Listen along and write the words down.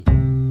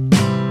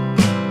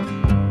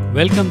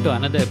Welcome to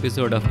another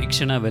episode of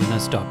Ikshana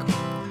Wellness Talk.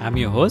 I'm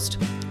your host,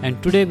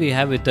 and today we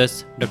have with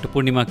us Dr.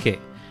 Purnima.K.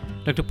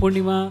 Dr.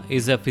 Purnima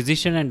is a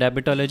physician and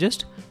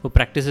diabetologist who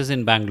practices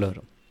in Bangalore.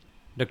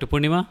 Dr.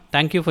 Purnima,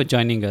 thank you for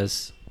joining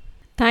us.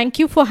 Thank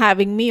you for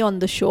having me on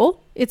the show.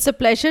 It's a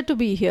pleasure to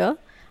be here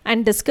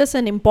and discuss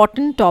an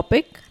important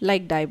topic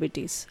like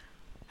diabetes.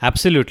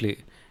 Absolutely.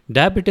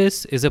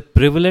 Diabetes is a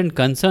prevalent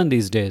concern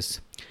these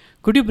days.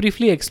 Could you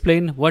briefly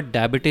explain what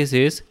diabetes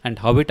is and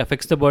how it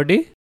affects the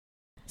body?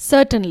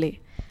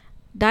 Certainly.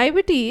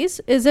 Diabetes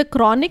is a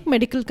chronic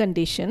medical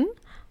condition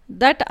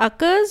that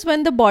occurs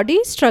when the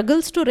body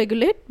struggles to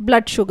regulate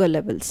blood sugar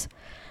levels.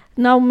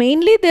 Now,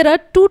 mainly there are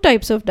two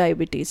types of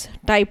diabetes.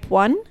 Type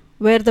 1,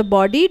 where the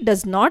body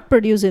does not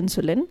produce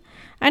insulin,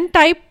 and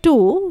type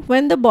 2,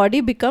 when the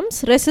body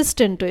becomes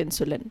resistant to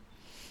insulin.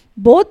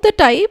 Both the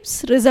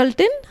types result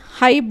in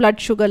high blood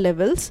sugar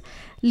levels,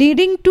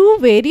 leading to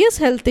various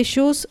health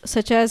issues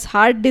such as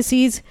heart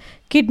disease,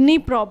 kidney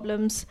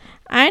problems,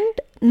 and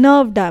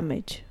nerve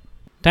damage.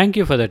 Thank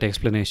you for that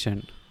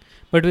explanation.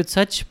 But with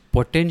such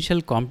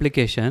potential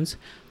complications,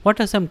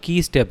 what are some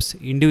key steps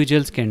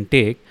individuals can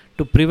take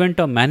to prevent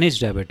or manage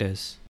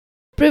diabetes?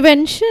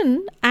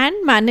 Prevention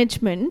and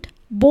management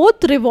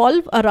both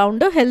revolve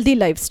around a healthy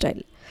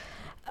lifestyle.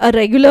 A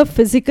regular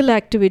physical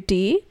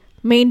activity,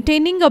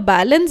 maintaining a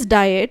balanced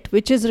diet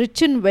which is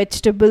rich in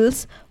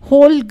vegetables,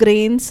 whole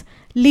grains,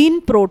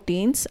 lean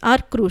proteins are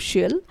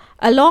crucial,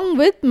 along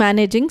with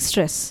managing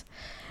stress.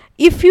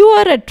 If you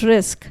are at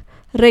risk,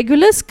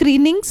 regular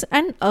screenings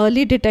and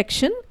early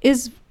detection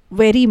is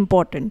very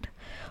important.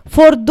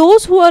 For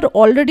those who are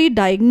already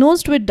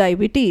diagnosed with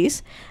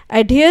diabetes,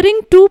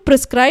 adhering to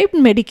prescribed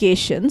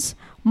medications,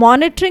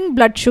 monitoring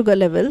blood sugar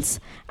levels,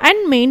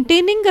 and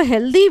maintaining a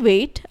healthy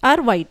weight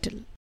are vital.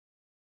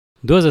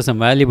 Those are some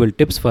valuable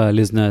tips for our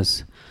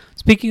listeners.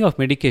 Speaking of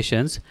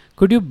medications,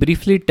 could you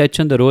briefly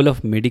touch on the role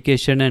of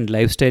medication and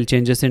lifestyle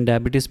changes in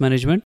diabetes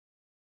management?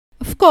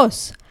 Of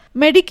course,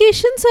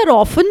 medications are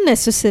often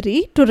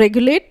necessary to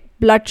regulate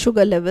blood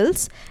sugar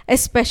levels,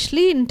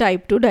 especially in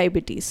type 2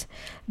 diabetes.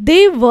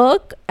 They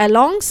work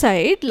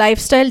alongside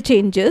lifestyle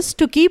changes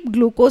to keep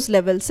glucose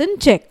levels in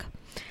check.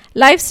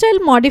 Lifestyle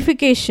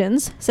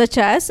modifications such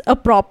as a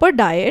proper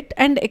diet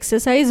and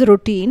exercise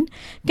routine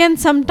can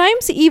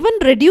sometimes even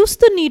reduce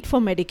the need for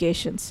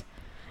medications.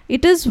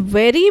 It is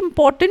very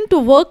important to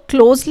work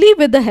closely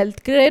with the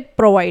healthcare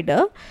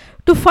provider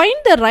to find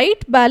the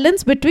right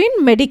balance between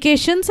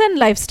medications and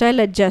lifestyle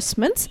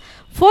adjustments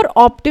for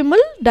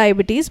optimal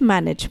diabetes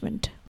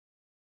management.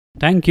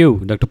 Thank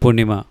you, Dr.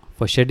 Purnima,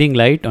 for shedding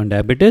light on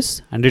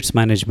diabetes and its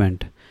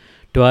management.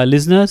 To our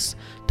listeners,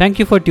 thank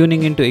you for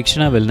tuning into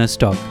Ikshana Wellness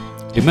Talk.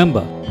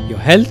 Remember, your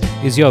health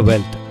is your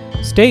wealth.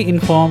 Stay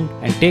informed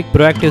and take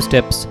proactive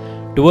steps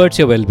towards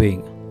your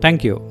well-being.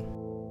 Thank you.